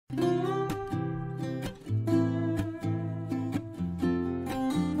Hello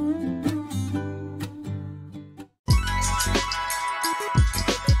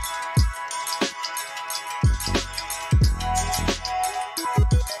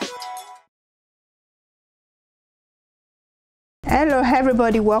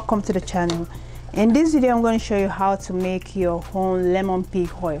everybody, welcome to the channel. In this video I'm going to show you how to make your own lemon peel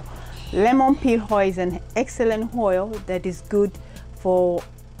oil. Lemon peel oil is an excellent oil that is good for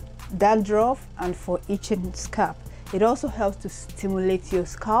dandruff and for itching scalp. It also helps to stimulate your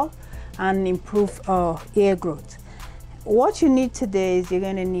scalp and improve hair growth. What you need today is you're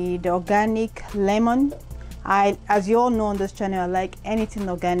going to need organic lemon. As you all know on this channel, I like anything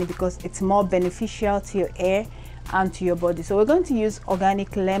organic because it's more beneficial to your hair and to your body. So we're going to use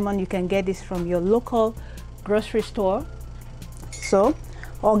organic lemon. You can get this from your local grocery store. So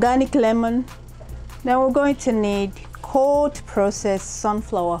organic lemon. Then we're going to need cold processed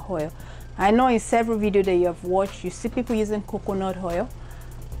sunflower oil. I know in several videos that you have watched, you see people using coconut oil.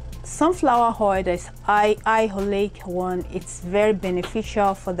 Sunflower oil, there's oleic one. It's very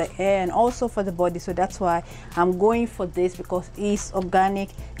beneficial for the hair and also for the body, so that's why I'm going for this, because it's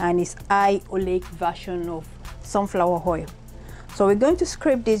organic and it's oleic version of sunflower oil. So we're going to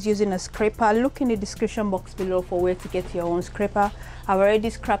scrape this using a scraper. Look in the description box below for where to get your own scraper. I've already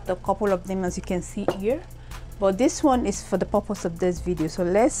scraped a couple of them, as you can see here, but this one is for the purpose of this video. So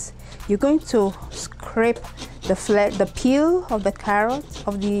you're going to scrape the peel of the carrot,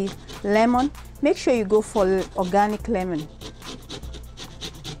 of the lemon. Make sure you go for organic lemon.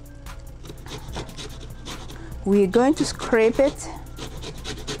 We're going to scrape it,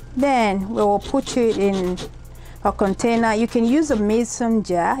 then we will put it in a container. You can use a mason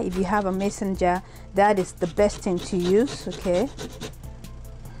jar. If you have a mason jar, that is the best thing to use, okay?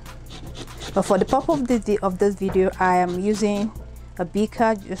 But for the purpose of this video, I am using a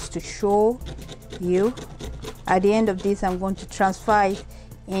beaker just to show you. At the end of this, I'm going to transfer it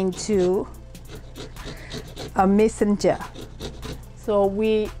into a mason jar. So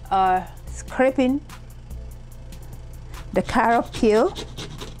we are scraping the carrot peel.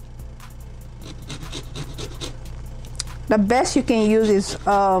 The best you can use is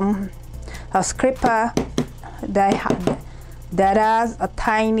a scraper that has a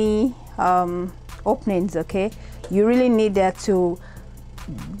tiny openings, okay? You really need that to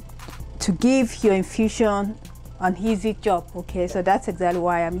give your infusion an easy job, okay? So that's exactly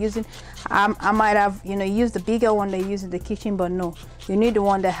why I'm using. I might have, used the bigger one they use in the kitchen, but no, you need the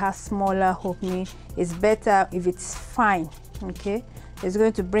one that has smaller opening. It's better if it's fine, okay? It's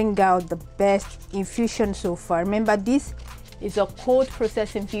going to bring out the best infusion so far. Remember, this is a cold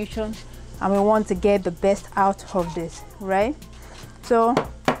process infusion and we want to get the best out of this, right? So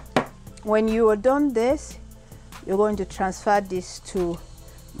when you are done this, you're going to transfer this to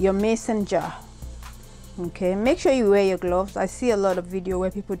your mason jar, okay? Make sure you wear your gloves. I see a lot of video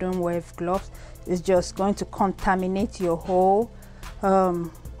where people don't wear gloves. It's just going to contaminate your whole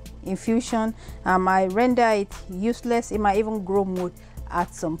infusion and might render it useless. It might even grow mold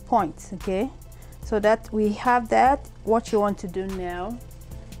at some point, okay? So that we have that, what you want to do now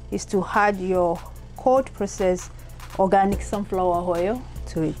is to add your cold processed organic sunflower oil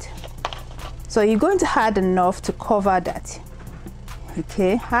to it. So you're going to add enough to cover that,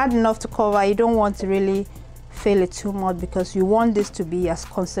 okay? Add enough to cover. You don't want to really fill it too much because you want this to be as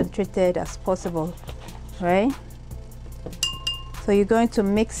concentrated as possible, right? So you're going to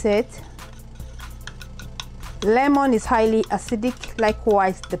mix it. Lemon is highly acidic,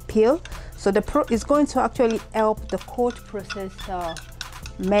 likewise the peel. So is going to actually help the cold process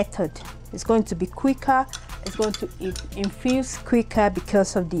method. It's going to be quicker. It's going to infuse quicker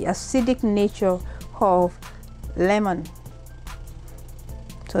because of the acidic nature of lemon.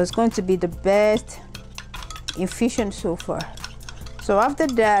 So it's going to be the best infusion so far. So after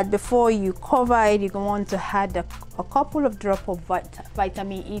that, before you cover it, you're going to add a couple of drops of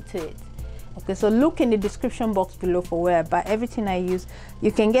vitamin E to it. Okay, so look in the description box below for where I buy everything I use.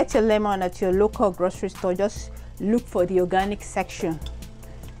 You can get your lemon at your local grocery store. Just look for the organic section,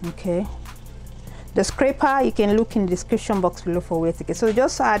 okay? The scraper, you can look in the description box below for where to get. So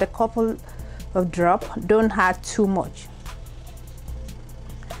just add a couple of drops. Don't add too much.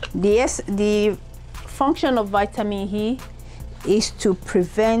 The function of vitamin E is to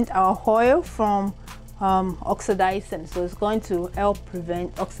prevent our oil from oxidizing. So it's going to help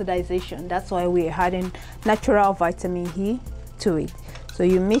prevent oxidization. That's why we're adding natural vitamin E to it. So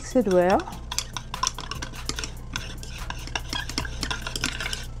you mix it well.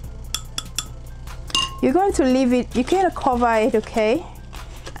 You're going to leave it, you can cover it, okay,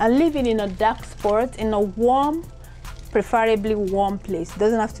 and leave it in a dark spot, in a warm preferably warm place. It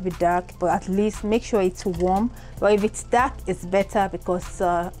doesn't have to be dark, but at least make sure it's warm. But if it's dark, it's better because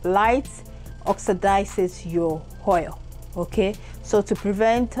light oxidizes your oil. Okay, so to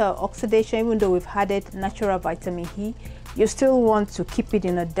prevent oxidation, even though we've added natural vitamin E, you still want to keep it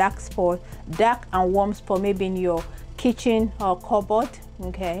in a dark spot, dark and warm spot, maybe in your kitchen or cupboard.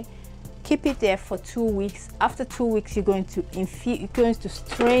 Okay, keep it there for 2 weeks. After 2 weeks, you're going to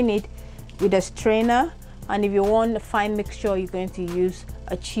strain it with a strainer, and if you want a fine mixture, you're going to use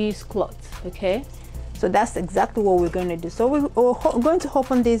a cheesecloth. Okay, so that's exactly what we're going to do. So we're going to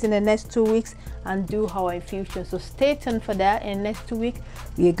open this in the next 2 weeks and do our infusion. So stay tuned for that. In the next 2 weeks,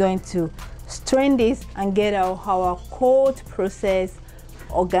 we're going to strain this and get our cold processed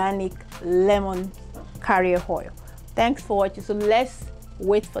organic lemon carrier oil. Thanks for watching. So let's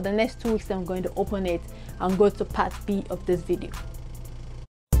wait for the next 2 weeks. I'm going to open it and go to part B of this video.